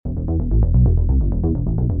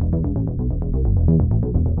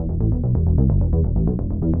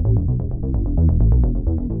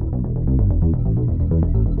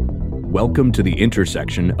Welcome to the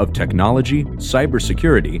intersection of technology,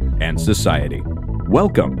 cybersecurity, and society.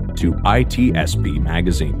 Welcome to ITSP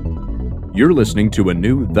Magazine. You're listening to a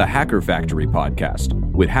new The Hacker Factory podcast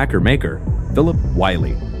with hacker maker Philip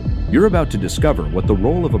Wiley. You're about to discover what the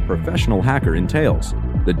role of a professional hacker entails,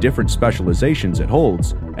 the different specializations it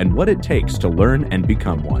holds, and what it takes to learn and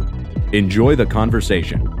become one. Enjoy the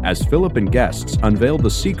conversation as Philip and guests unveil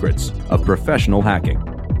the secrets of professional hacking,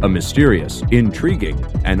 a mysterious, intriguing,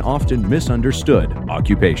 and often misunderstood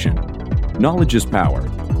occupation. Knowledge is power,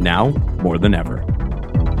 now more than ever.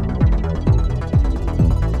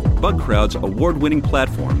 Bugcrowd's award-winning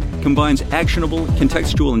platform combines actionable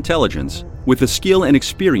contextual intelligence with the skill and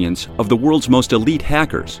experience of the world's most elite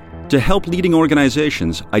hackers to help leading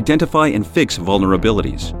organizations identify and fix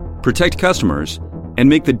vulnerabilities, protect customers, and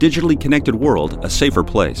make the digitally connected world a safer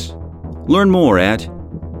place. Learn more at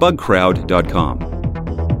bugcrowd.com.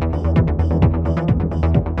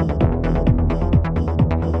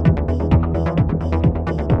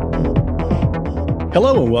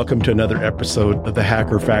 Hello and welcome to another episode of the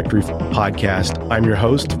Hacker Factory podcast. I'm your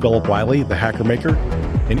host, Philip Wiley, the Hacker Maker.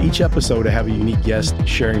 In each episode, I have a unique guest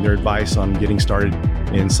sharing their advice on getting started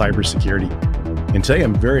in cybersecurity. And today,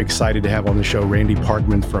 I'm very excited to have on the show Randy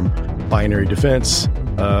Parkman from Binary Defense.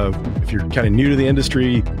 If you're kind of new to the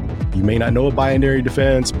industry, you may not know of Binary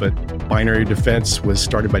Defense, but Binary Defense was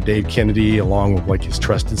started by Dave Kennedy along with his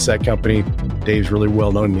Trusted Set company. Dave's really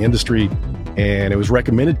well known in the industry. And it was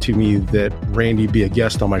recommended to me that Randy be a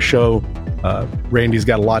guest on my show. Randy's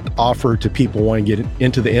got a lot to offer to people wanting to get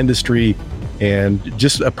into the industry and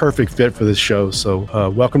just a perfect fit for this show. So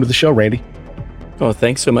welcome to the show, Randy. Well,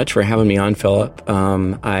 thanks so much for having me on, Philip.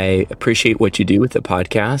 I appreciate what you do with the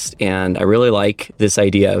podcast, and I really like this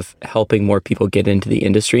idea of helping more people get into the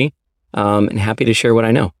industry, and happy to share what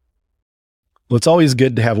I know. Well, it's always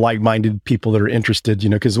good to have like-minded people that are interested,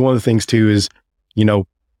 because one of the things too is,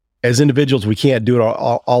 as individuals, we can't do it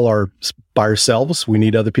all by ourselves. We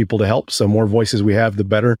need other people to help. So more voices we have, the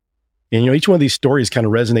better. And, each one of these stories kind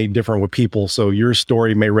of resonate different with people. So your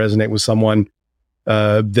story may resonate with someone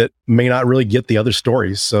that may not really get the other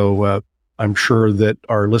stories. So I'm sure that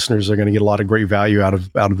our listeners are going to get a lot of great value out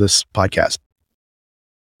of this podcast.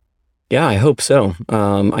 Yeah, I hope so.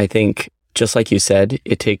 I think, just like you said,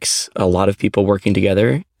 it takes a lot of people working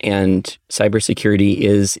together, and cybersecurity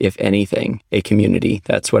is, if anything, a community.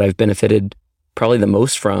 That's what I've benefited probably the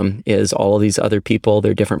most from, is all of these other people,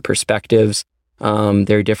 their different perspectives,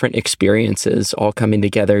 their different experiences all coming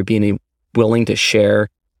together, being willing to share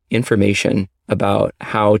information about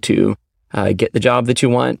how to get the job that you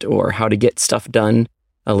want, or how to get stuff done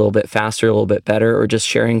a little bit faster, a little bit better, or just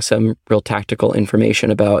sharing some real tactical information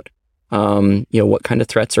about what kind of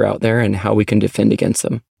threats are out there and how we can defend against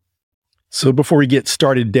them. So before we get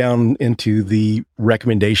started down into the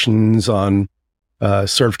recommendations on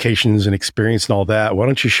certifications and experience and all that, why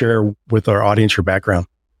don't you share with our audience your background?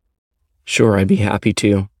 Sure, I'd be happy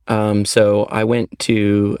to. So I went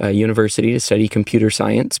to a university to study computer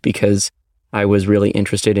science because I was really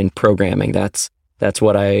interested in programming. That's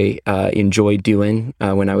what I enjoyed doing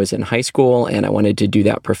when I was in high school, and I wanted to do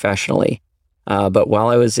that professionally. But while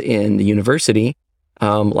I was in the university,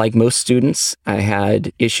 like most students, I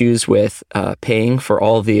had issues with paying for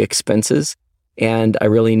all of the expenses, and I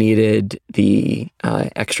really needed the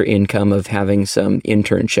extra income of having some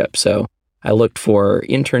internships. So I looked for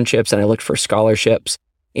internships and I looked for scholarships,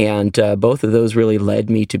 and both of those really led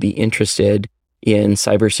me to be interested in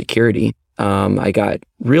cybersecurity. I got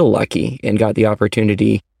real lucky and got the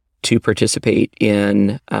opportunity to participate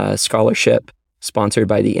in a scholarship sponsored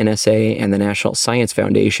by the NSA and the National Science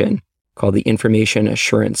Foundation called the Information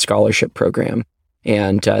Assurance Scholarship Program.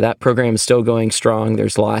 And that program is still going strong.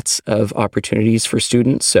 There's lots of opportunities for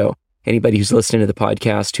students. So anybody who's listening to the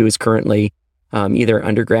podcast who is currently either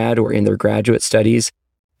undergrad or in their graduate studies,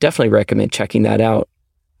 definitely recommend checking that out.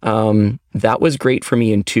 That was great for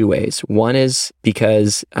me in two ways. One is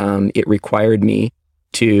because it required me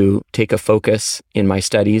to take a focus in my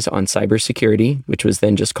studies on cybersecurity, which was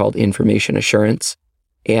then just called information assurance.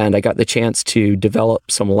 And I got the chance to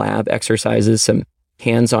develop some lab exercises, some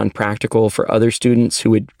hands-on practical for other students who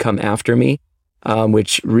would come after me,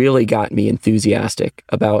 which really got me enthusiastic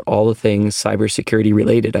about all the things cybersecurity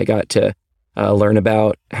related. I got to learn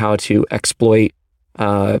about how to exploit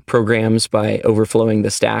programs by overflowing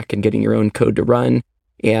the stack and getting your own code to run,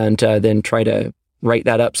 and then try to write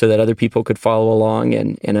that up so that other people could follow along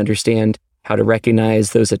and understand how to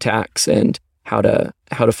recognize those attacks and how to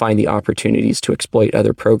find the opportunities to exploit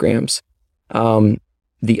other programs.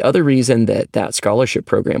 The other reason that scholarship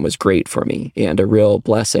program was great for me and a real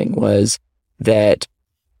blessing was that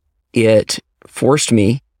it forced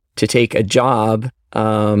me to take a job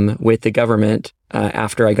with the government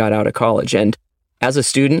after I got out of college. And as a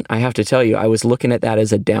student, I have to tell you, I was looking at that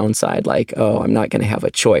as a downside, like, oh, I'm not going to have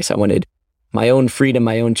a choice. I wanted my own freedom,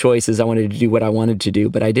 my own choices. I wanted to do what I wanted to do,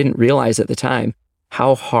 but I didn't realize at the time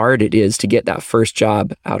how hard it is to get that first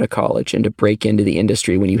job out of college and to break into the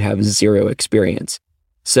industry when you have zero experience.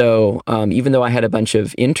 So even though I had a bunch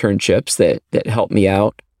of internships that helped me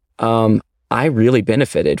out, I really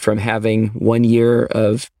benefited from having 1 year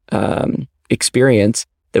of experience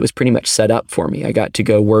that was pretty much set up for me. I got to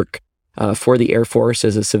go work for the Air Force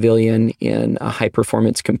as a civilian in a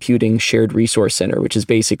high-performance computing shared resource center, which is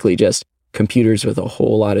basically just computers with a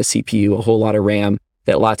whole lot of CPU, a whole lot of RAM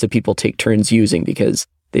that lots of people take turns using because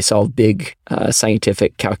they solve big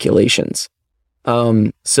scientific calculations.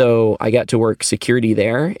 So I got to work security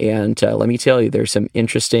there, and let me tell you, there's some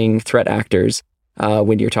interesting threat actors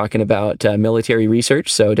when you're talking about military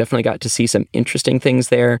research. So definitely got to see some interesting things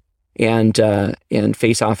there, and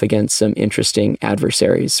face off against some interesting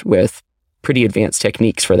adversaries with pretty advanced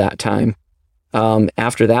techniques for that time.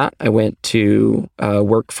 After that, I went to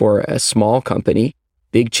work for a small company.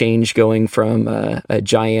 Big change going from a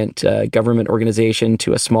giant government organization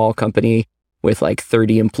to a small company with like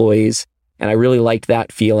 30 employees. And I really liked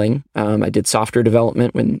that feeling. I did software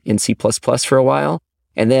development in C++ for a while.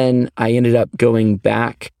 And then I ended up going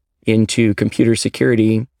back into computer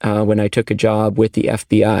security when I took a job with the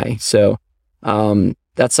FBI. So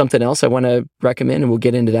that's something else I want to recommend, and we'll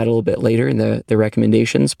get into that a little bit later in the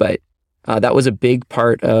recommendations. But that was a big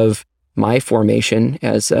part of my formation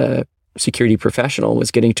as a security professional,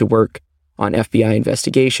 was getting to work on FBI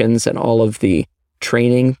investigations and all of the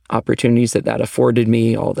training opportunities that afforded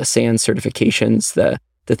me, all the SANS certifications,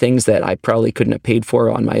 the things that I probably couldn't have paid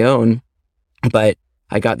for on my own. But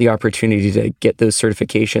I got the opportunity to get those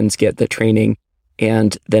certifications, get the training,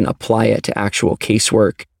 and then apply it to actual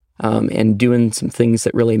casework, and doing some things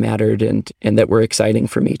that really mattered and that were exciting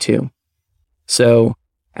for me too. So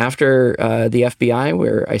after the FBI,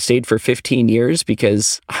 where I stayed for 15 years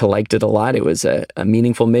because I liked it a lot, it was a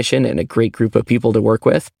meaningful mission and a great group of people to work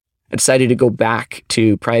with, I decided to go back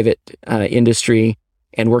to private industry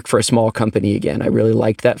and work for a small company again. I really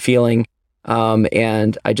liked that feeling.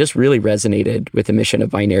 And I just really resonated with the mission of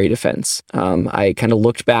binary defense. I kind of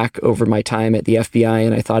looked back over my time at the FBI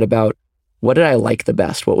and I thought about, what did I like the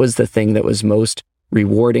best? What was the thing that was most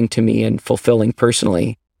rewarding to me and fulfilling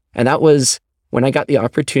personally? And that was when I got the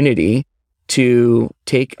opportunity to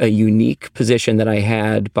take a unique position that I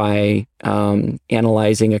had by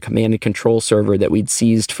analyzing a command and control server that we'd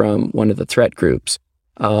seized from one of the threat groups,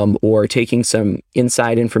 or taking some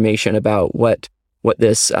inside information about what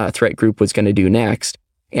this threat group was going to do next,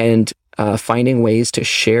 and finding ways to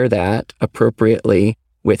share that appropriately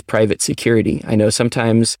with private security. I know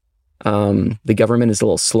sometimes the government is a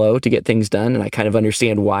little slow to get things done, and I kind of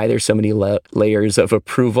understand why there's so many layers of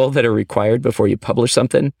approval that are required before you publish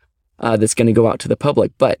something that's going to go out to the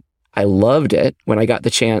public. But I loved it when I got the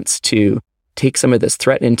chance to take some of this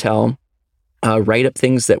threat intel, write up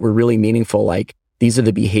things that were really meaningful, like these are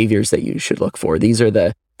the behaviors that you should look for. These are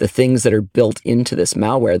the things that are built into this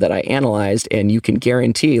malware that I analyzed, and you can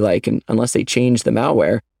guarantee, like, unless they change the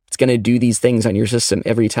malware, it's going to do these things on your system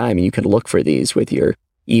every time, and you can look for these with your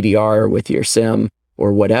EDR, or with your SIM,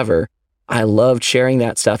 or whatever. I loved sharing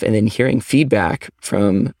that stuff and then hearing feedback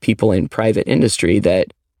from people in private industry that,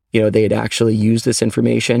 they had actually used this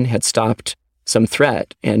information, had stopped some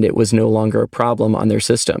threat, and it was no longer a problem on their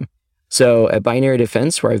system. So at Binary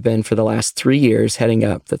Defense, where I've been for the last 3 years, heading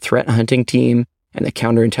up the threat hunting team and the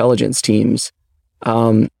counterintelligence teams,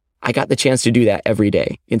 I got the chance to do that every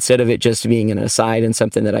day. Instead of it just being an aside and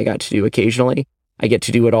something that I got to do occasionally, I get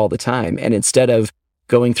to do it all the time. And instead of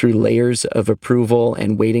going through layers of approval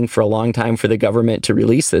and waiting for a long time for the government to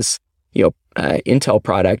release this, intel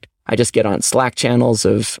product, I just get on Slack channels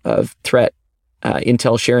of threat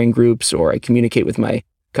intel sharing groups, or I communicate with my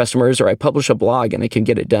customers, or I publish a blog and I can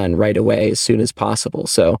get it done right away as soon as possible.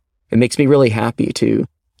 So it makes me really happy to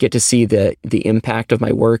get to see the impact of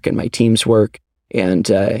my work and my team's work, and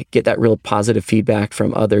get that real positive feedback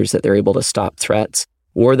from others that they're able to stop threats,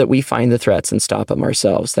 or that we find the threats and stop them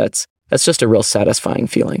ourselves. That's just a real satisfying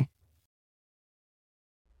feeling.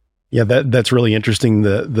 Yeah, that's really interesting,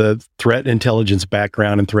 the threat intelligence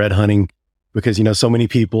background and threat hunting, because, so many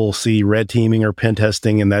people see red teaming or pen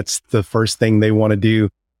testing, and that's the first thing they want to do.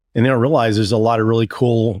 And they don't realize there's a lot of really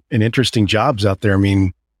cool and interesting jobs out there. I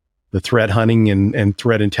mean, the threat hunting and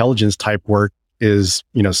threat intelligence type work is,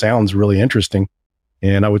 sounds really interesting.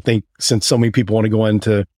 And I would think, since so many people want to go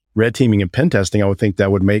into red teaming and pen testing, I would think that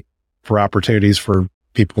would make for opportunities for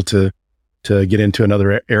people to get into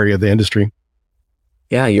another area of the industry.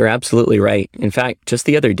 Yeah, you're absolutely right. In fact, just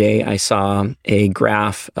the other day, I saw a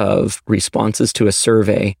graph of responses to a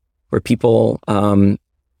survey where people,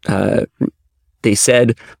 they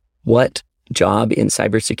said what job in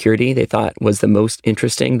cybersecurity they thought was the most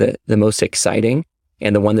interesting, the most exciting,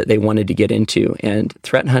 and the one that they wanted to get into. And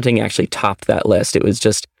threat hunting actually topped that list. It was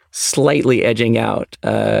just slightly edging out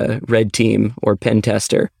red team or pen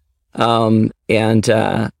tester. I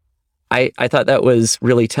thought that was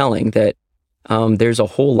really telling that there's a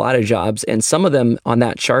whole lot of jobs, and some of them on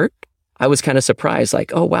that chart, I was kind of surprised,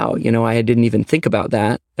 like, oh, wow, I didn't even think about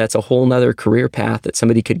that. That's a whole nother career path that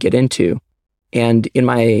somebody could get into. And in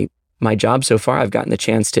my job so far, I've gotten the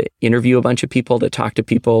chance to interview a bunch of people, to talk to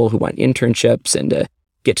people who want internships, and to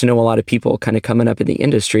get to know a lot of people kind of coming up in the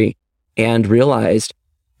industry, and realized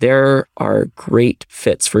there are great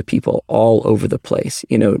fits for people all over the place,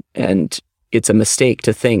 and it's a mistake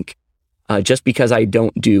to think, just because I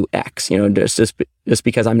don't do X, just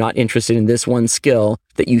because I'm not interested in this one skill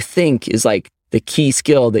that you think is like the key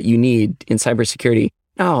skill that you need in cybersecurity.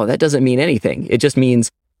 No, that doesn't mean anything. It just means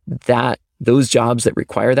that those jobs that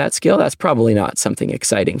require that skill, that's probably not something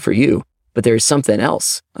exciting for you, but there's something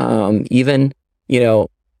else. I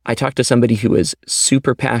talked to somebody who was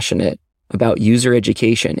super passionate about user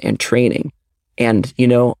education and training. And,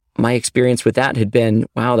 my experience with that had been,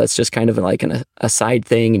 wow, that's just kind of like a side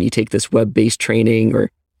thing. And you take this web-based training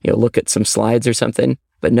or, look at some slides or something.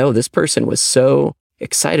 But no, this person was so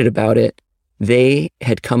excited about it. They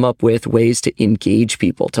had come up with ways to engage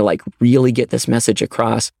people, to like really get this message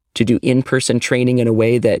across, to do in-person training in a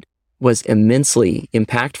way that was immensely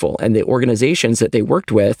impactful. And the organizations that they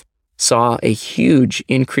worked with saw a huge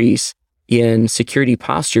increase in security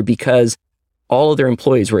posture because all of their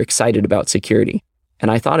employees were excited about security. And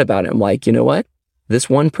I thought about it. I'm like, you know what? This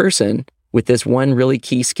one person with this one really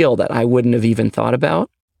key skill that I wouldn't have even thought about,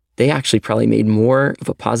 they actually probably made more of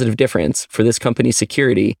a positive difference for this company's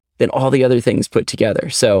security than all the other things put together.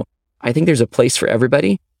 So I think there's a place for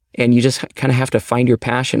everybody, and you just kind of have to find your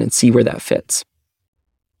passion and see where that fits.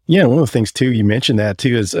 Yeah, one of the things too, you mentioned that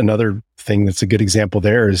too, is another thing that's a good example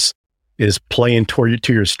there is playing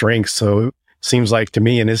to your strengths. So it seems like to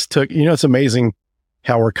me, and it's amazing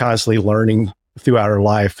how we're constantly learning throughout our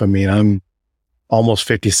life. I mean, I'm almost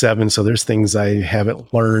 57, so there's things I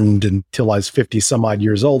haven't learned until I was 50 some odd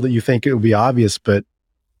years old that you think it would be obvious, but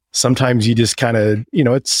sometimes you just kind of,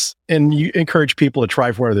 and you encourage people to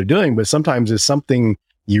try for what they're doing, but sometimes it's something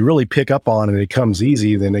you really pick up on and it comes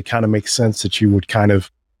easy, then it kind of makes sense that you would kind of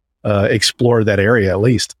explore that area at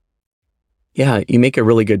least. Yeah, you make a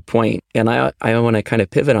really good point. And I want to kind of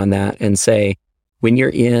pivot on that and say, when you're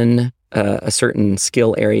in a certain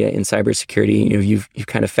skill area in cybersecurity, you've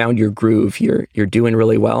kind of found your groove, you're doing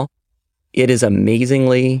really well. It is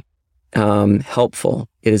amazingly helpful.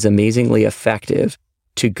 It is amazingly effective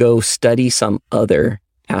to go study some other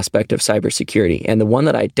aspect of cybersecurity. And the one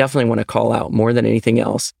that I definitely want to call out more than anything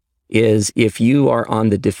else is if you are on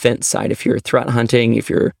the defense side, if you're threat hunting, if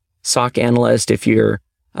you're SOC analyst, if you're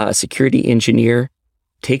a security engineer,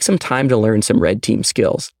 take some time to learn some red team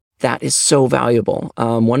skills. That is so valuable.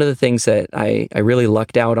 One of the things that I really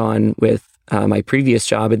lucked out on with my previous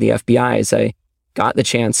job in the FBI is I got the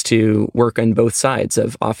chance to work on both sides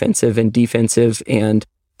of offensive and defensive and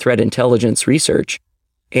threat intelligence research.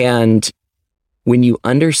 And when you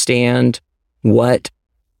understand what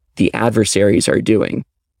the adversaries are doing,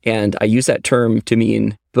 and I use that term to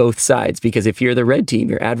mean both sides, because if you're the red team,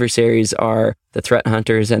 your adversaries are the threat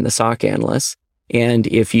hunters and the SOC analysts. And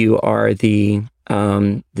if you are the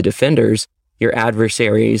defenders, your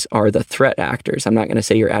adversaries are the threat actors. I'm not going to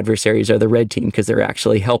say your adversaries are the red team because they're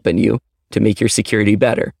actually helping you to make your security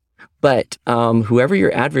better. But whoever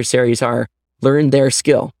your adversaries are, learn their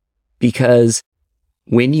skill, because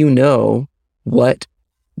when you know what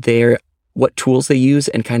tools they use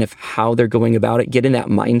and kind of how they're going about it, get in that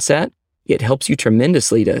mindset, it helps you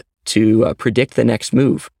tremendously to predict the next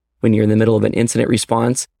move when you're in the middle of an incident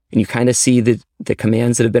response and you kind of see the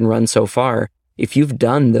commands that have been run so far. If you've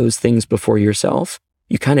done those things before yourself,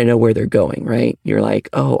 you kind of know where they're going, right? You're like,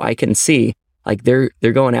 oh, I can see, like they're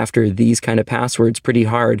going after these kind of passwords pretty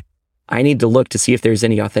hard. I need to look to see if there's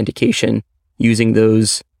any authentication using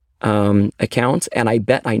those accounts. And I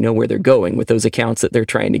bet I know where they're going with those accounts that they're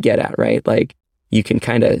trying to get at, right? Like you can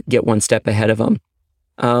kind of get one step ahead of them.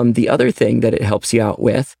 The other thing that it helps you out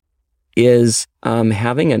with is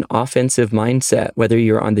having an offensive mindset, whether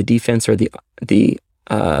you're on the defense or the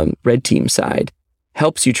red team side,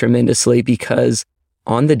 helps you tremendously, because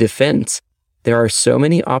on the defense, there are so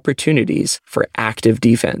many opportunities for active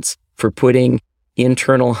defense, for putting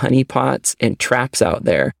internal honeypots and traps out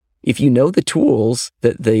there if you know the tools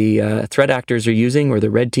that the threat actors are using or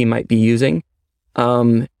the red team might be using,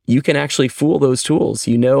 you can actually fool those tools.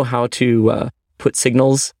 You know how to put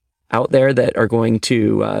signals out there that are going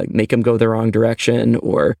to make them go the wrong direction,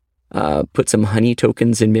 or put some honey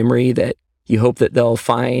tokens in memory that you hope that they'll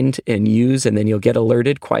find and use, and then you'll get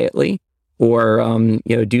alerted quietly, or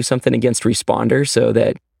do something against responders so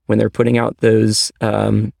that when they're putting out those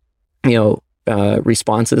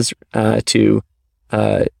responses to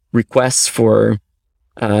requests for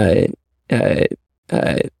the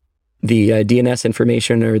DNS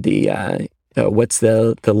information, or the what's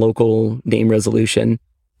the local name resolution,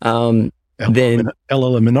 then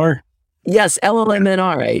LLMNR. Yes,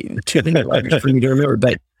 LLMNR. Right? Too hard for me to remember,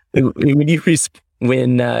 but when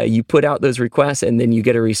you put out those requests and then you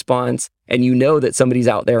get a response, and you know that somebody's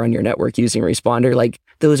out there on your network using a responder, like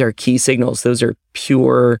those are key signals. Those are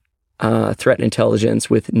pure threat intelligence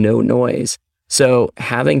with no noise. So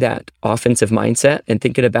having that offensive mindset and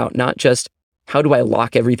thinking about not just how do I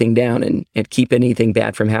lock everything down and keep anything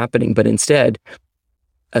bad from happening, but instead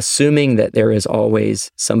assuming that there is always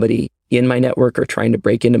somebody in my network or trying to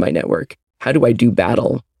break into my network. How do I do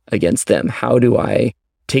battle against them? How do I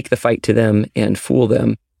take the fight to them and fool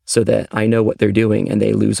them so that I know what they're doing and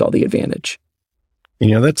they lose all the advantage?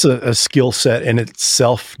 That's a skill set in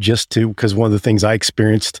itself, because one of the things I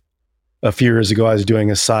experienced a few years ago, I was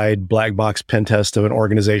doing a side black box pen test of an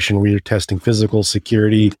organization. We were testing physical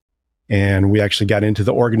security, and we actually got into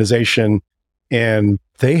the organization, and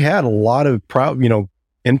they had a lot of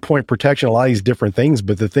endpoint protection, a lot of these different things.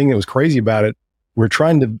 But the thing that was crazy about it, we're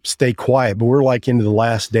trying to stay quiet, but we're like into the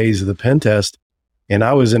last days of the pen test. And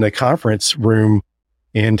I was in a conference room,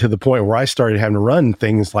 and to the point where I started having to run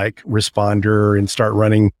things like Responder and start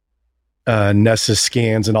running Nessus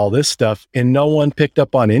scans and all this stuff. And no one picked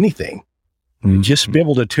up on anything. Mm-hmm. Just be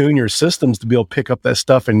able to tune your systems to be able to pick up that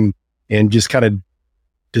stuff and just kind of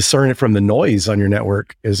discern it from the noise on your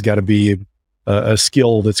network has got to be a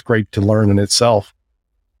skill that's great to learn in itself.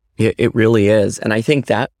 It really is. And I think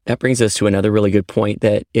that brings us to another really good point,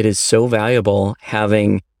 that it is so valuable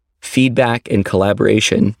having feedback and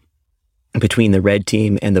collaboration between the red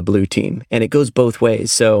team and the blue team. And it goes both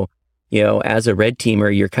ways. So, as a red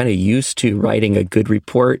teamer, you're kind of used to writing a good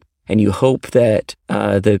report, and you hope that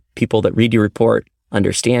the people that read your report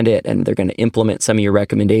understand it and they're going to implement some of your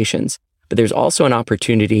recommendations. But there's also an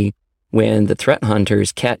opportunity when the threat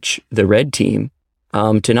hunters catch the red team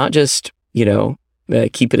to not just,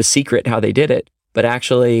 keep it a secret how they did it, but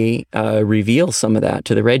actually reveal some of that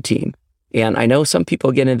to the red team. And I know some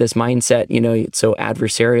people get into this mindset, it's so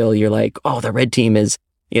adversarial. You're like, oh, the red team is,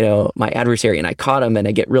 my adversary, and I caught him and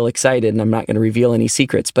I get real excited and I'm not going to reveal any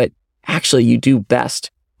secrets. But actually you do best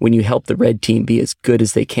when you help the red team be as good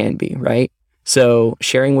as they can be, right? So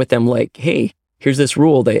sharing with them like, hey, here's this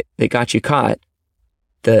rule that got you caught.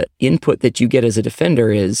 The input that you get as a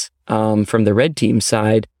defender is from the red team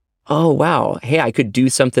side, oh, wow, hey, I could do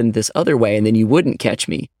something this other way and then you wouldn't catch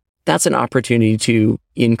me. That's an opportunity to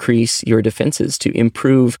increase your defenses, to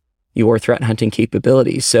improve your threat hunting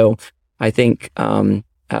capabilities. So I think kind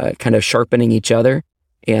of sharpening each other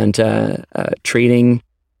and trading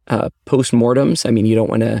postmortems. I mean, you don't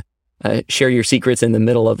want to share your secrets in the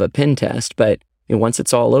middle of a pen test, but once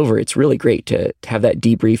it's all over, it's really great to have that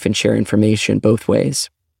debrief and share information both ways.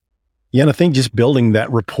 Yeah, and I think just building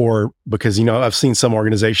that rapport, because, I've seen some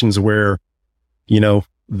organizations where,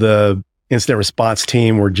 the incident response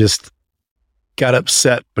team were just got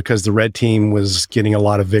upset because the red team was getting a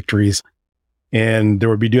lot of victories, and they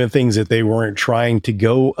would be doing things that they weren't trying to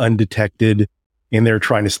go undetected, and they were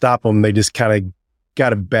trying to stop them. They just kind of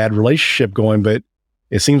got a bad relationship going. But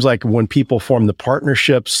it seems like when people form the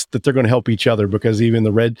partnerships, that they're going to help each other, because even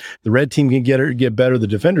the red team can get better, the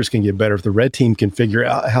defenders can get better if the red team can figure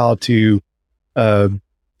out how to,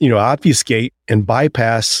 obfuscate and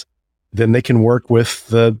bypass. Then they can work with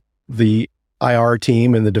the IR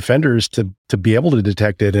team and the defenders to be able to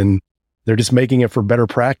detect it, and they're just making it for better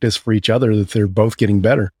practice for each other, that they're both getting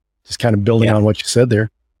better. Just kind of building on what you said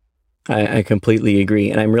there. I completely agree.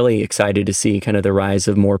 And I'm really excited to see kind of the rise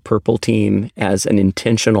of more purple team as an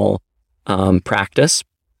intentional practice,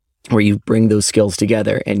 where you bring those skills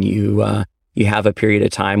together and you have a period of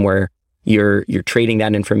time where you're trading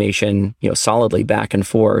that information, solidly back and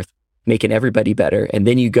forth, making everybody better. And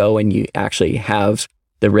then you go and you actually have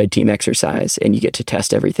the red team exercise and you get to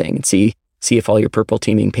test everything and see if all your purple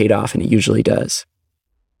teaming paid off. And it usually does.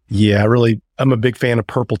 Yeah, I'm a big fan of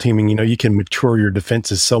purple teaming. You can mature your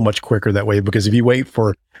defenses so much quicker that way, because if you wait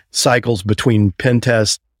for cycles between pen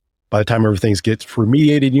tests, by the time everything gets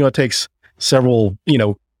remediated, it takes several,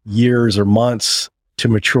 years or months to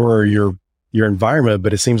mature your your environment.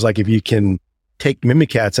 But it seems like if you can take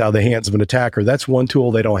Mimikatz out of the hands of an attacker, that's one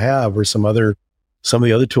tool they don't have, or some of the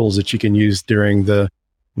other tools that you can use during the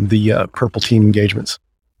purple team engagements.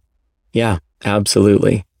 Yeah,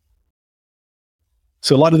 absolutely.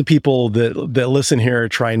 So a lot of the people that listen here are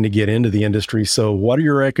trying to get into the industry. So what are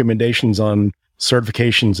your recommendations on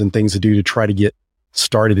certifications and things to do to try to get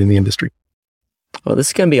started in the industry? Well, this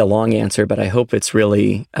is going to be a long answer, but I hope it's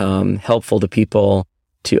really helpful to people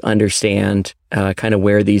to understand kind of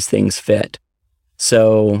where these things fit.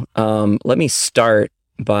 So let me start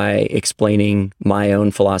by explaining my own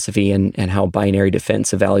philosophy and how Binary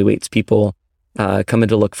Defense evaluates people coming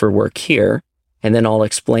to look for work here. And then I'll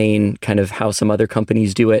explain kind of how some other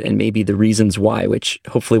companies do it and maybe the reasons why, which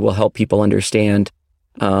hopefully will help people understand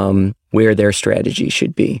where their strategy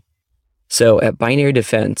should be. So at Binary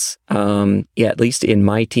Defense, at least in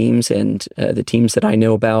my teams and the teams that I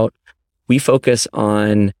know about, we focus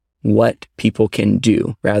on what people can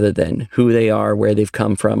do rather than who they are, where they've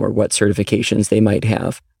come from, or what certifications they might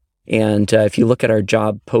have. And if you look at our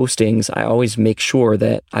job postings, I always make sure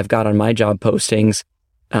that I've got on my job postings,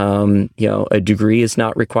 a degree is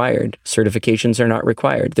not required. Certifications are not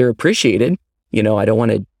required. They're appreciated. I don't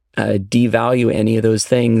want to devalue any of those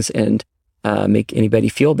things and make anybody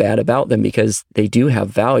feel bad about them, because they do have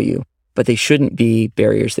value, but they shouldn't be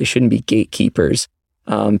barriers. They shouldn't be gatekeepers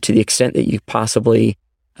to the extent that you possibly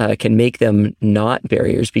can make them not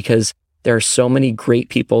barriers, because there are so many great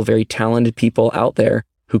people, very talented people out there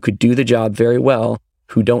who could do the job very well,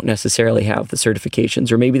 who don't necessarily have the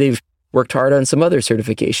certifications, or maybe they've worked hard on some other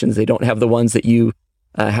certifications. They don't have the ones that you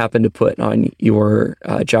happen to put on your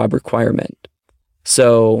job requirement.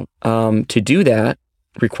 So to do that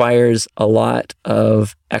requires a lot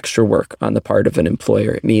of extra work on the part of an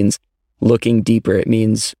employer. It means looking deeper. It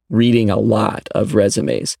means reading a lot of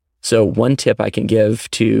resumes. So one tip I can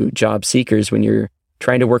give to job seekers when you're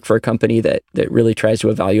trying to work for a company that really tries to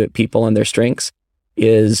evaluate people on their strengths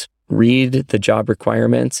is read the job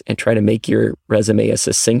requirements and try to make your resume as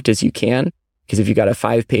succinct as you can. Because if you've got a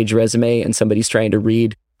 5-page resume and somebody's trying to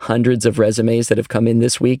read hundreds of resumes that have come in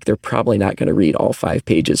this week, they're probably not going to read all 5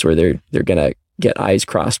 pages, where they're going to get eyes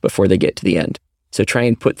crossed before they get to the end. So try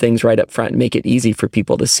and put things right up front and make it easy for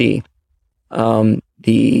people to see.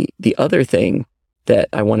 The other thing that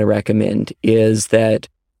I want to recommend is that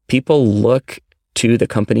people look to the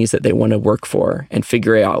companies that they want to work for and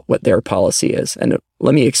figure out what their policy is. And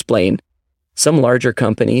let me explain. Some larger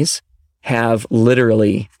companies have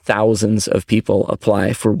literally thousands of people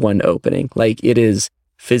apply for one opening. Like, it is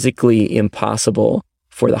physically impossible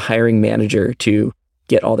for the hiring manager to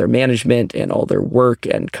get all their management and all their work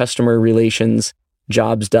and customer relations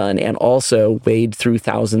jobs done, and also wade through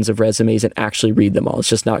thousands of resumes and actually read them all. It's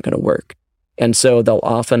just not going to work. And so they'll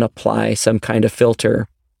often apply some kind of filter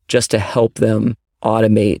just to help them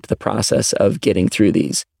automate the process of getting through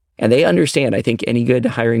these. And they understand, I think any good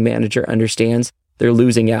hiring manager understands, they're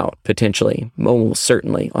losing out potentially, most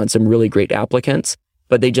certainly, on some really great applicants,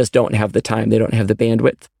 but they just don't have the time. They don't have the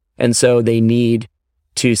bandwidth. And so they need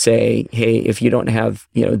to say, hey, if you don't have,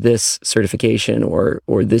 this certification or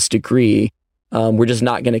this degree, we're just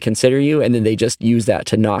not going to consider you. And then they just use that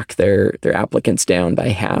to knock their applicants down by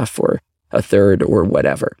half or a third or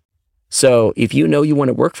whatever. So if you know you want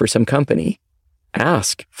to work for some company,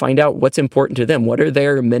 find out what's important to them. What are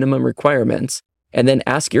their minimum requirements? And then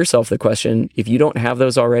ask yourself the question, if you don't have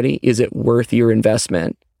those already, is it worth your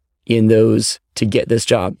investment in those to get this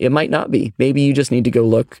job? It might not be. Maybe you just need to go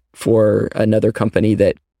look for another company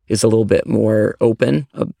that is a little bit more open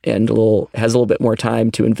and has a little bit more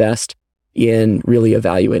time to invest in really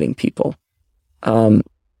evaluating people. And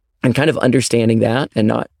kind of understanding that and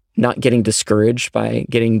not getting discouraged by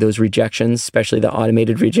getting those rejections, especially the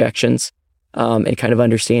automated rejections, and kind of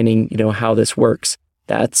understanding, how this works.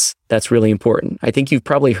 That's really important. I think you've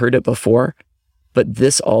probably heard it before, but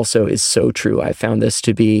this also is so true. I found this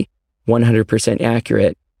to be 100%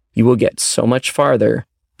 accurate. You will get so much farther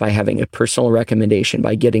by having a personal recommendation,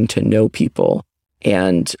 by getting to know people.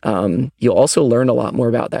 And you'll also learn a lot more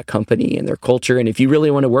about that company and their culture. And if you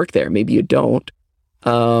really want to work there, maybe you don't,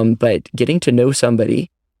 but getting to know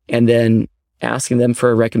somebody and then asking them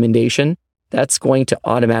for a recommendation, that's going to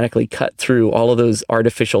automatically cut through all of those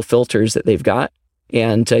artificial filters that they've got.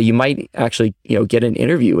 And you might actually, get an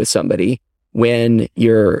interview with somebody when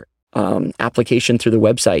your application through the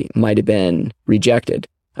website might have been rejected.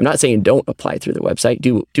 I'm not saying don't apply through the website.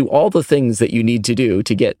 Do all the things that you need to do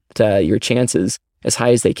to get your chances as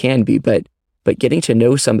high as they can be. But getting to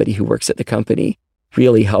know somebody who works at the company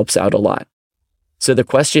really helps out a lot. So the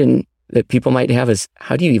question that people might have is,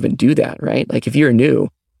 how do you even do that, right? Like, if you're new,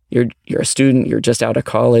 you're a student, you're just out of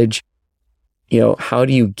college, how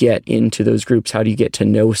do you get into those groups? How do you get to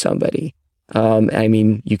know somebody?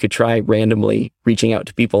 You could try randomly reaching out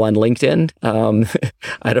to people on LinkedIn.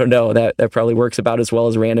 I don't know, that probably works about as well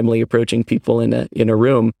as randomly approaching people in a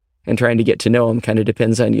room and trying to get to know them. Kind of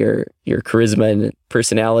depends on your charisma and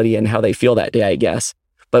personality and how they feel that day, I guess.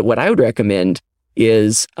 But what I would recommend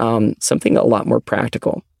is something a lot more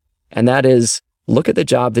practical. And that is, look at the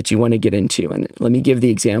job that you want to get into. And let me give the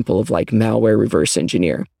example of like malware reverse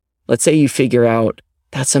engineer. Let's say you figure out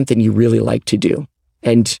that's something you really like to do.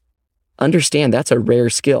 And understand that's a rare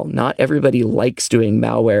skill. Not everybody likes doing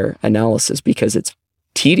malware analysis because it's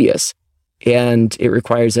tedious and it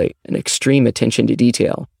requires an extreme attention to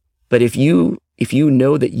detail. But if you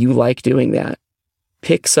know that you like doing that,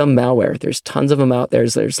 pick some malware. There's tons of them out there.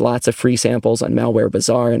 There's lots of free samples on Malware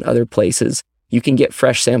Bazaar and other places. You can get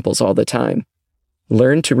fresh samples all the time.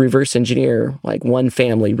 Learn to reverse engineer like one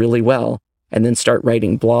family really well, and then start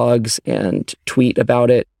writing blogs and tweet about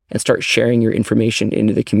it and start sharing your information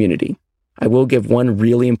into the community. I will give one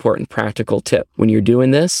really important practical tip. When you're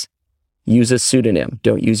doing this, use a pseudonym.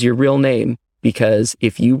 Don't use your real name, because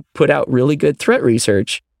if you put out really good threat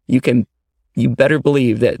research, you better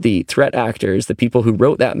believe that the threat actors, the people who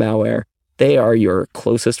wrote that malware, they are your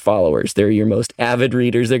closest followers. They're your most avid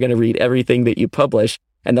readers. They're going to read everything that you publish.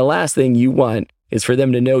 And the last thing you want is for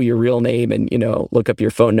them to know your real name and, look up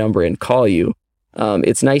your phone number and call you.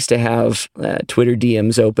 It's nice to have Twitter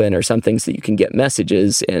DMs open or something so that you can get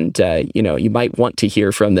messages, and you might want to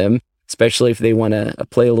hear from them, especially if they want to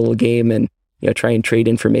play a little game and try and trade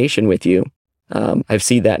information with you. I've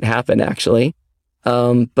seen that happen actually,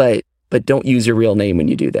 but don't use your real name when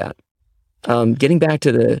you do that. Getting back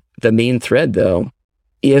to the main thread though,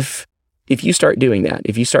 if you start doing that,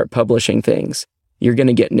 if you start publishing things, you're going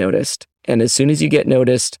to get noticed, and as soon as you get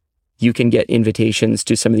noticed, you can get invitations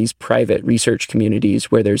to some of these private research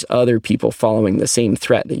communities where there's other people following the same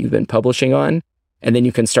threat that you've been publishing on. And then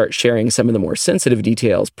you can start sharing some of the more sensitive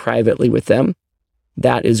details privately with them.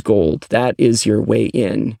 That is gold. That is your way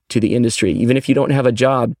in to the industry. Even if you don't have a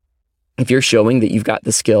job, if you're showing that you've got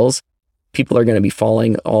the skills, people are going to be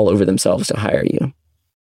falling all over themselves to hire you.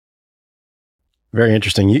 Very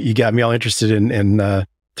interesting. You got me all interested in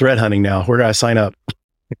threat hunting now. Where do I sign up?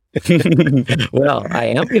 Well, I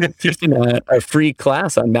am teaching a free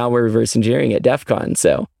class on malware reverse engineering at DEF CON.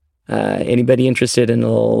 So anybody interested in a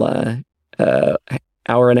little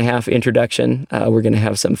hour and a half introduction, we're going to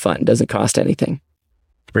have some fun. Doesn't cost anything.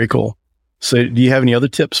 Very cool. So do you have any other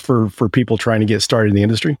tips for people trying to get started in the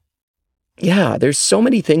industry? Yeah, there's so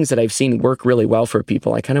many things that I've seen work really well for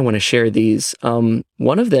people. I kind of want to share these.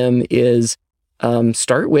 One of them is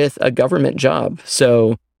start with a government job.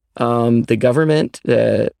 So the government,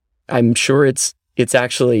 I'm sure it's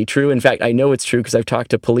actually true. In fact, I know it's true because I've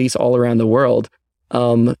talked to police all around the world.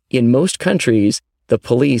 In most countries, the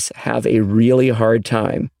police have a really hard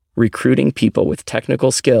time recruiting people with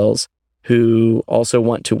technical skills who also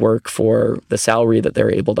want to work for the salary that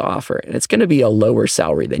they're able to offer. And it's going to be a lower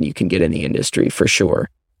salary than you can get in the industry for sure.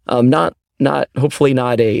 Hopefully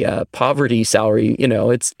not a poverty salary.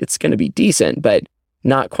 It's going to be decent, but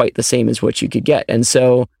not quite the same as what you could get. And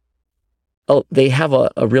so they have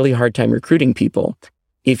a really hard time recruiting people.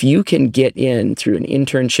 If you can get in through an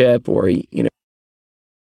internship, or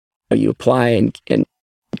you apply and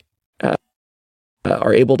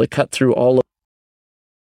are able to cut through all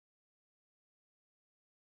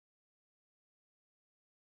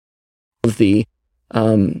of the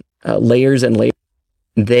layers and layers,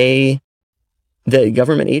 the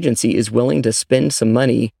government agency is willing to spend some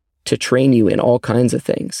money to train you in all kinds of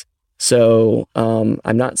things. So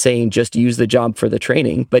I'm not saying just use the job for the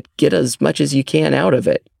training, but get as much as you can out of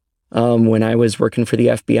it. When I was working for the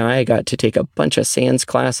FBI, I got to take a bunch of SANS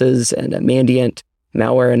classes and a Mandiant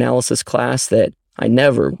malware analysis class that I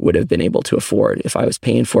never would have been able to afford if I was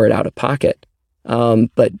paying for it out of pocket.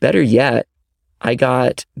 But better yet, I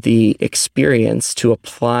got the experience to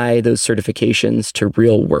apply those certifications to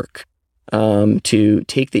real work, to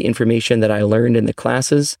take the information that I learned in the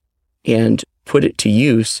classes and put it to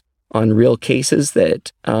use on real cases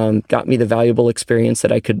that got me the valuable experience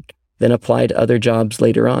that I could then apply to other jobs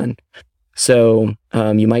later on. So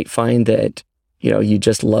you might find that you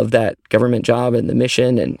just love that government job and the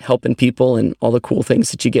mission and helping people and all the cool things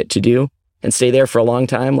that you get to do and stay there for a long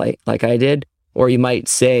time like I did. Or you might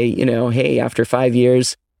say, hey, after 5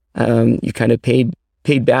 years, you kind of paid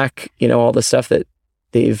back, all the stuff that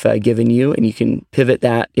they've given you, and you can pivot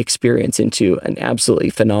that experience into an absolutely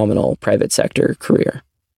phenomenal private sector career.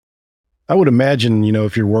 I would imagine,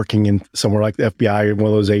 if you're working in somewhere like the FBI or one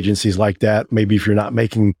of those agencies like that, maybe if you're not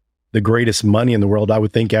making the greatest money in the world, I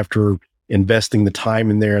would think after investing the time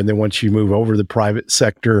in there. And then once you move over to the private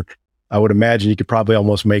sector, I would imagine you could probably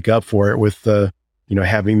almost make up for it with,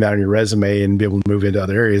 having that on your resume and be able to move into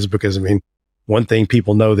other areas. Because one thing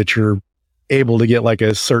people know that you're able to get like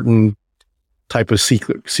a certain type of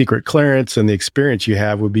secret clearance, and the experience you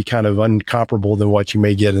have would be kind of uncomparable than what you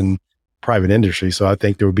may get in private industry. So I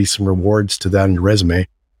think there would be some rewards to that on your resume.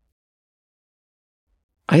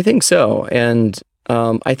 I think so. And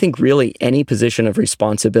I think really any position of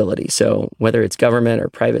responsibility, so whether it's government or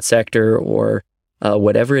private sector or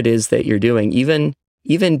whatever it is that you're doing, even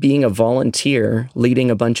being a volunteer, leading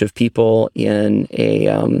a bunch of people in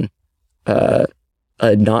a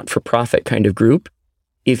not-for-profit kind of group,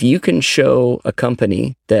 if you can show a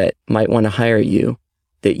company that might want to hire you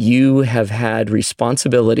that you have had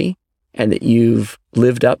responsibility and that you've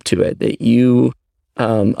lived up to it, that you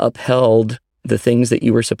upheld the things that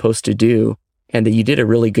you were supposed to do, and that you did a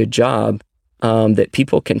really good job, that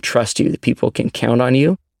people can trust you, that people can count on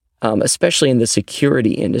you, especially in the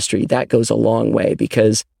security industry. That goes a long way,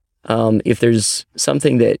 because if there's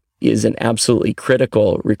something that is an absolutely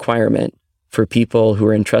critical requirement for people who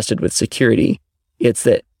are entrusted with security, it's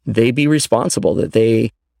that they be responsible, that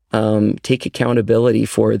they take accountability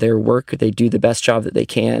for their work, they do the best job that they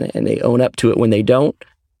can, and they own up to it when they don't,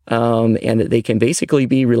 and that they can basically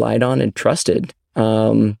be relied on and trusted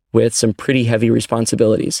with some pretty heavy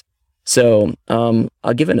responsibilities. So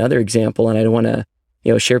I'll give another example, and I don't want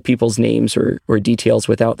to share people's names or details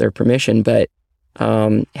without their permission, but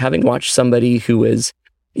having watched somebody who was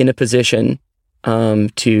in a position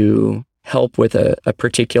to help with a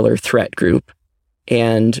particular threat group,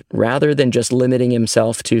 and rather than just limiting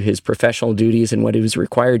himself to his professional duties and what he was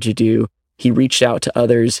required to do, he reached out to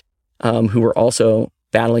others who were also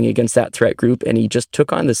battling against that threat group, and he just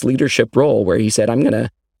took on this leadership role where he said, I'm going to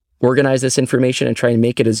organize this information and try and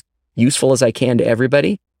make it as useful as I can to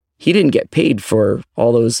everybody. He didn't get paid for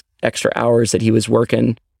all those extra hours that he was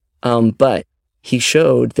working, but he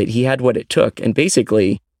showed that he had what it took. And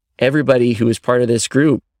basically, everybody who was part of this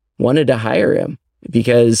group wanted to hire him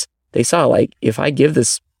because they saw, like, if I give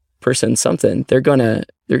this person something, they're gonna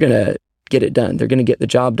get it done. They're gonna get the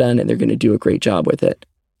job done, and they're gonna do a great job with it.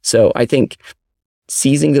 So I think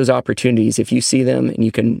seizing those opportunities, if you see them and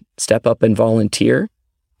you can step up and volunteer,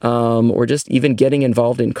 or just even getting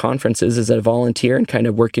involved in conferences as a volunteer and kind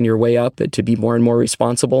of working your way up to be more and more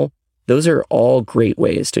responsible, those are all great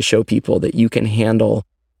ways to show people that you can handle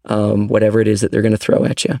whatever it is that they're going to throw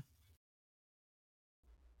at you.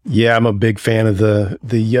 Yeah, I'm a big fan of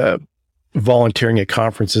the volunteering at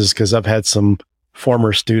conferences, because I've had some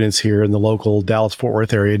former students here in the local Dallas-Fort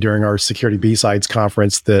Worth area during our Security B-Sides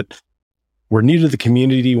conference that were new to the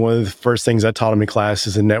community. One of the first things I taught them in class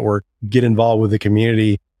is a network, get involved with the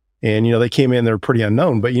community. And, they came in, they're pretty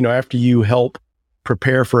unknown, but, after you help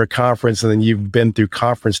prepare for a conference and then you've been through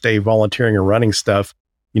conference day volunteering and running stuff,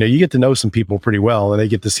 you get to know some people pretty well, and they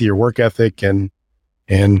get to see your work ethic, and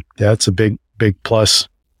that's a big, big plus.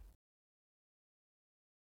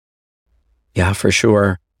 Yeah, for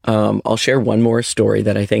sure. I'll share one more story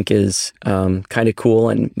that I think is kind of cool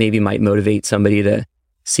and maybe might motivate somebody to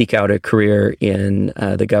seek out a career in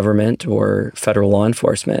the government or federal law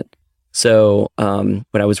enforcement. So when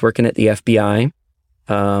I was working at the FBI,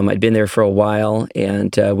 I'd been there for a while,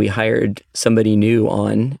 and we hired somebody new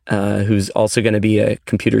on who's also going to be a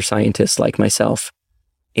computer scientist like myself.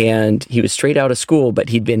 And he was straight out of school, but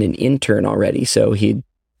he'd been an intern already. So he'd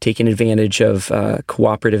taken advantage of a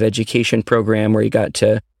cooperative education program where he got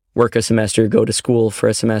to work a semester, go to school for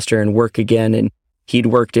a semester, and work again. And he'd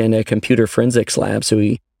worked in a computer forensics lab.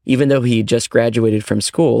 So even though he just graduated from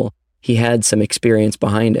school, he had some experience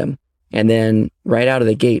behind him. And then right out of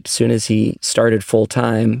the gate, as soon as he started full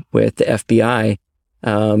time with the FBI,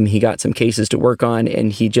 he got some cases to work on,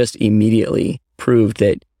 and he just immediately proved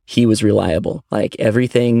that he was reliable. Like,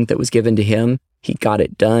 everything that was given to him, he got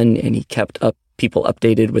it done, and he kept people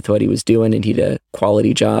updated with what he was doing, and he did a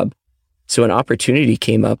quality job. So an opportunity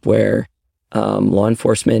came up where law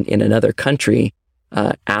enforcement in another country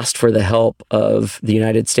asked for the help of the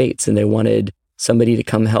United States, and they wanted somebody to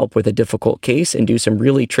come help with a difficult case and do some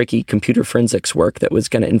really tricky computer forensics work that was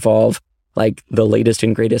going to involve like the latest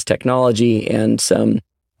and greatest technology and some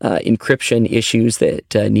encryption issues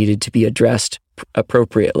that needed to be addressed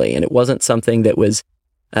appropriately. And it wasn't something that was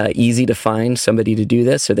easy to find somebody to do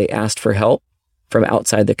this, so they asked for help from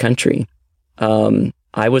outside the country.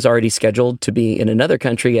 I was already scheduled to be in another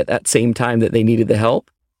country at that same time that they needed the help.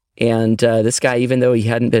 And this guy, even though he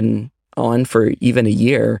hadn't been on for even a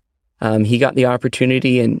year, he got the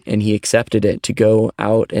opportunity and he accepted it to go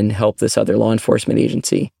out and help this other law enforcement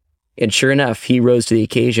agency. And sure enough, he rose to the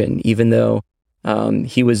occasion, even though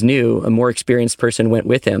He was new. A more experienced person went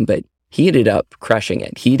with him, but he ended up crushing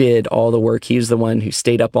it. He did all the work. He was the one who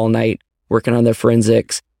stayed up all night working on the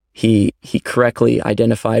forensics. He correctly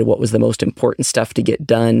identified what was the most important stuff to get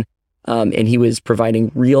done. And he was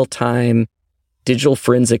providing real-time digital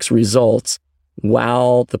forensics results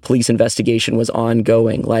while the police investigation was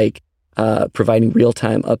ongoing, like providing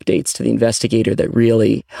real-time updates to the investigator that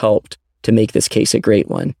really helped to make this case a great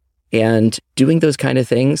one. And doing those kind of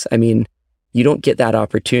things, I mean, you don't get that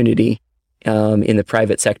opportunity in the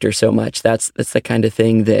private sector so much. That's the kind of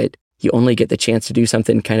thing that you only get the chance to do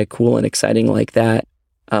something kind of cool and exciting like that,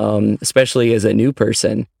 especially as a new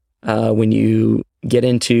person. When you get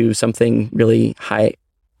into something really high,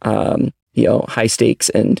 high stakes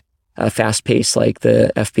and fast paced like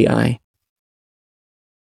the FBI.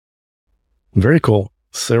 Very cool.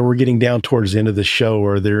 So we're getting down towards the end of the show.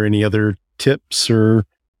 Are there any other tips or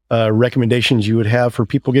recommendations you would have for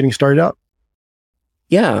people getting started out?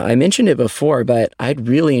 Yeah, I mentioned it before, but I'd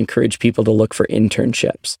really encourage people to look for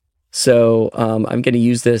internships. So I'm going to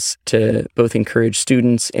use this to both encourage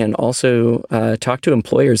students and also talk to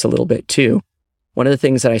employers a little bit too. One of the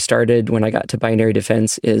things that I started when I got to Binary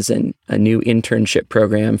Defense is a new internship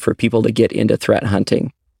program for people to get into threat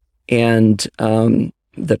hunting. And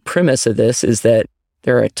the premise of this is that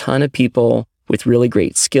there are a ton of people with really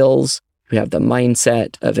great skills who have the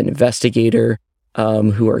mindset of an investigator,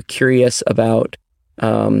 who are curious about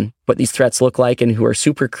what these threats look like and who are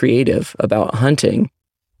super creative about hunting,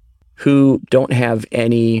 who don't have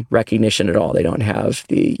any recognition at all. They don't have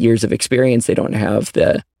the years of experience. They don't have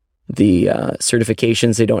the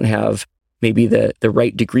certifications. They don't have maybe the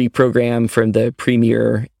right degree program from the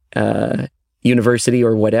premier university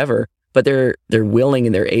or whatever, but they're willing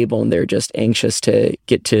and they're able and they're just anxious to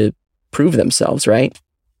get to prove themselves, right?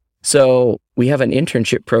 So we have an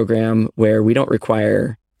internship program where we don't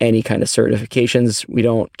require any kind of certifications. We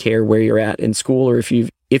don't care where you're at in school or if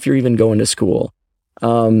you're even going to school.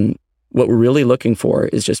 What we're really looking for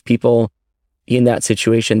is just people in that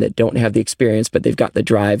situation that don't have the experience, but they've got the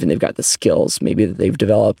drive and they've got the skills, maybe that they've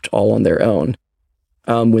developed all on their own.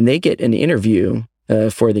 When they get an interview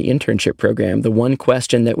for the internship program, the one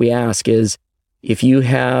question that we ask is, if you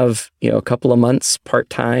have a couple of months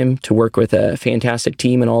part-time to work with a fantastic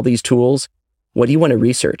team and all these tools, what do you want to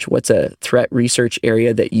research? What's a threat research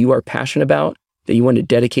area that you are passionate about, that you want to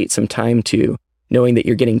dedicate some time to, knowing that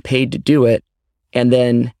you're getting paid to do it? And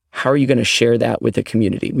then how are you going to share that with the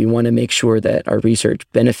community? We want to make sure that our research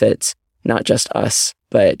benefits not just us,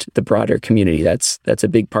 but the broader community. That's a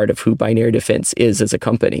big part of who Binary Defense is as a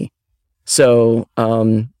company. So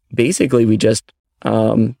basically, we just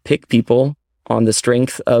pick people on the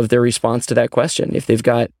strength of their response to that question. If they've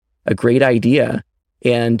got a great idea,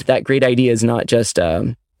 and that great idea is not just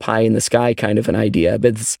pie in the sky kind of an idea,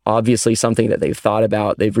 but it's obviously something that they've thought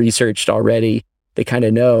about, they've researched already. They kind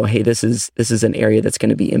of know, hey, this is an area that's going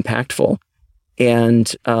to be impactful,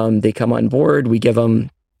 and they come on board. We give them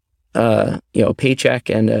a paycheck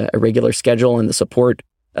and a regular schedule and the support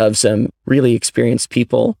of some really experienced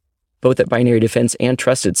people, both at Binary Defense and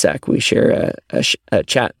Trusted Sec. We share a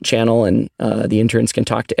chat channel, and the interns can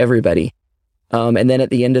talk to everybody. And then at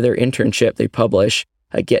the end of their internship, they publish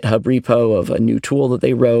a GitHub repo of a new tool that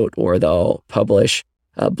they wrote, or they'll publish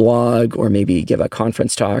a blog, or maybe give a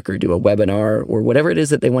conference talk or do a webinar or whatever it is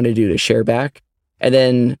that they want to do to share back. And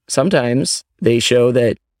then sometimes they show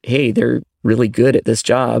that, hey, they're really good at this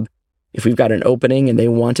job. If we've got an opening and they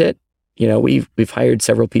want it, we've hired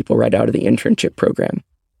several people right out of the internship program.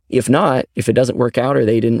 If not, if it doesn't work out or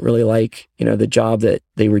they didn't really like, the job that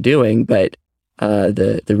they were doing, but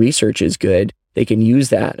the research is good, they can use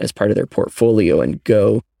that as part of their portfolio and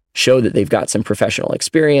go show that they've got some professional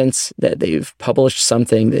experience, that they've published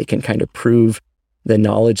something, they can kind of prove the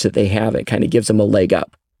knowledge that they have. It kind of gives them a leg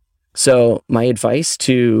up. So my advice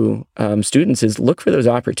to students is look for those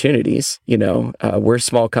opportunities. We're a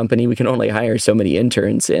small company. We can only hire so many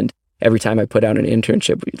interns. And every time I put out an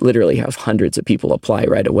internship, we literally have hundreds of people apply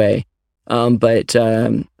right away. But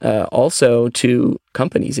also to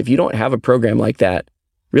companies, if you don't have a program like that,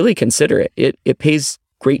 really consider it. It pays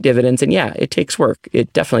great dividends. And yeah, it takes work.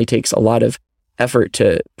 It definitely takes a lot of effort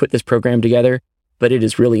to put this program together, but it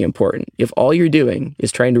is really important. If all you're doing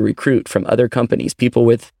is trying to recruit from other companies, people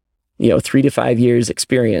with 3 to 5 years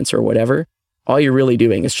experience or whatever, all you're really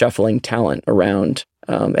doing is shuffling talent around.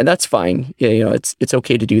 And that's fine. It's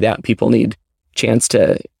okay to do that. People need a chance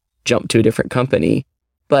to jump to a different company.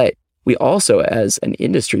 But we also, as an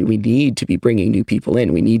industry, we need to be bringing new people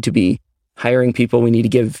in. We need to be hiring people. We need to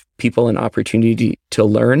give people an opportunity to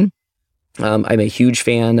learn. I'm a huge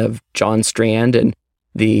fan of John Strand and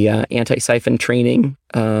the anti-siphon training.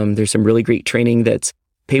 There's some really great training that's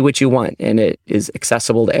pay what you want, and it is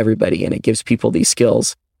accessible to everybody, and it gives people these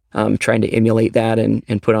skills. Trying to emulate that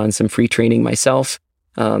and put on some free training myself,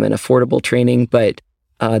 and affordable training. But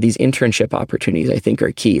these internship opportunities, I think,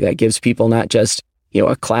 are key. That gives people not just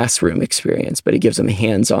a classroom experience, but it gives them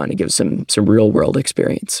hands-on. It gives them some real-world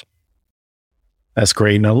experience. That's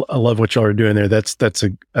great. And I love what y'all are doing there. That's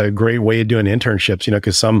a great way of doing internships,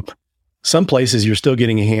 because some places you're still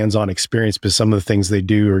getting a hands-on experience, but some of the things they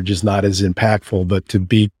do are just not as impactful. But to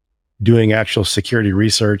be doing actual security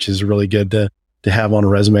research is really good to have on a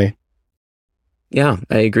resume. Yeah,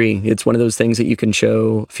 I agree. It's one of those things that you can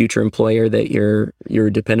show a future employer that you're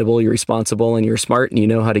dependable, you're responsible, and you're smart, and you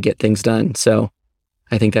know how to get things done. So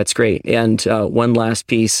I think that's great. And one last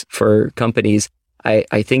piece for companies,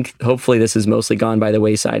 I think hopefully this has mostly gone by the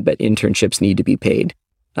wayside, but internships need to be paid.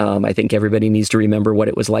 I think everybody needs to remember what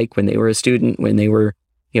it was like when they were a student, when they were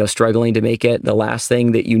struggling to make it. The last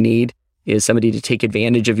thing that you need is somebody to take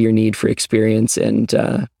advantage of your need for experience and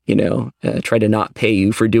try to not pay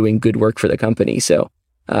you for doing good work for the company. So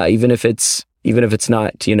even if it's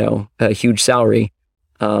not a huge salary,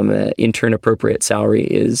 intern appropriate salary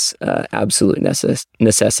is absolute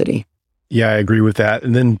necessity. Yeah, I agree with that.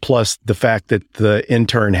 And then plus the fact that the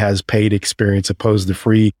intern has paid experience opposed to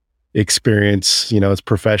free experience, it's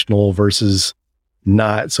professional versus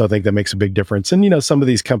not. So I think that makes a big difference. And, some of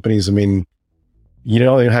these companies, you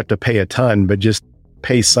don't even have to pay a ton, but just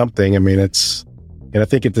pay something. And I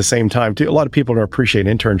think at the same time too, a lot of people don't appreciate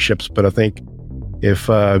internships, but I think if,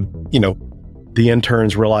 the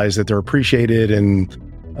interns realize that they're appreciated and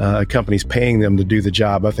a company's paying them to do the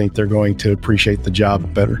job, I think they're going to appreciate the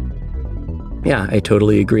job better. Yeah, I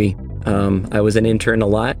totally agree. I was an intern a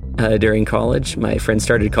lot during college. My friends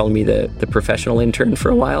started calling me the professional intern for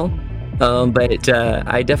a while. But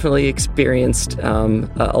I definitely experienced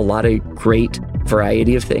a lot of great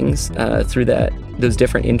variety of things through those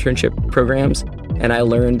different internship programs. And I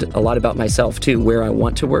learned a lot about myself too, where I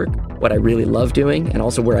want to work, what I really love doing, and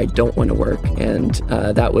also where I don't want to work. And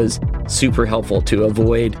that was super helpful to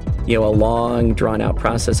avoid, a long, drawn-out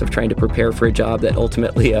process of trying to prepare for a job that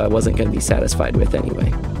ultimately I wasn't going to be satisfied with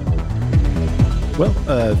anyway.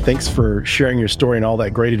 Well, thanks for sharing your story and all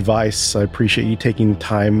that great advice. I appreciate you taking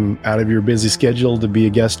time out of your busy schedule to be a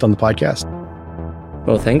guest on the podcast.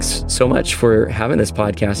 Well, thanks so much for having this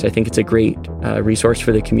podcast. I think it's a great resource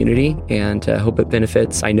for the community, and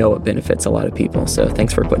I know it benefits a lot of people. So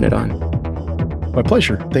thanks for putting it on. My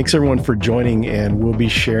pleasure. Thanks everyone for joining, and we'll be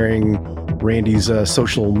sharing Randy's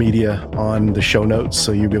social media on the show notes,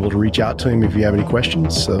 so you'll be able to reach out to him if you have any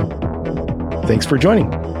questions. So thanks for joining.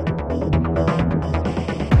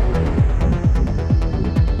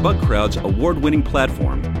 Bugcrowd's award-winning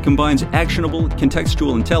platform combines actionable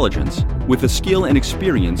contextual intelligence with the skill and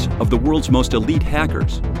experience of the world's most elite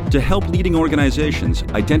hackers to help leading organizations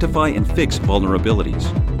identify and fix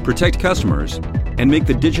vulnerabilities, protect customers, and make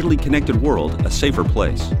the digitally connected world a safer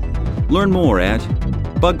place. Learn more at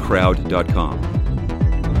bugcrowd.com.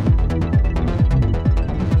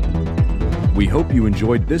 We hope you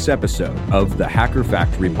enjoyed this episode of the Hacker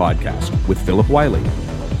Factory podcast with Philip Wiley.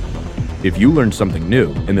 If you learned something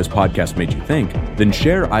new and this podcast made you think, then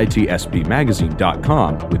share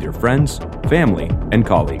ITSPmagazine.com with your friends, family, and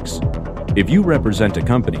colleagues. If you represent a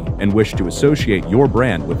company and wish to associate your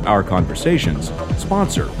brand with our conversations,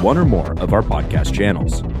 sponsor one or more of our podcast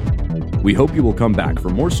channels. We hope you will come back for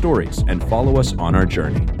more stories and follow us on our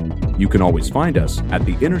journey. You can always find us at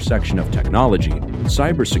the intersection of technology,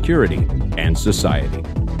 cybersecurity, and society.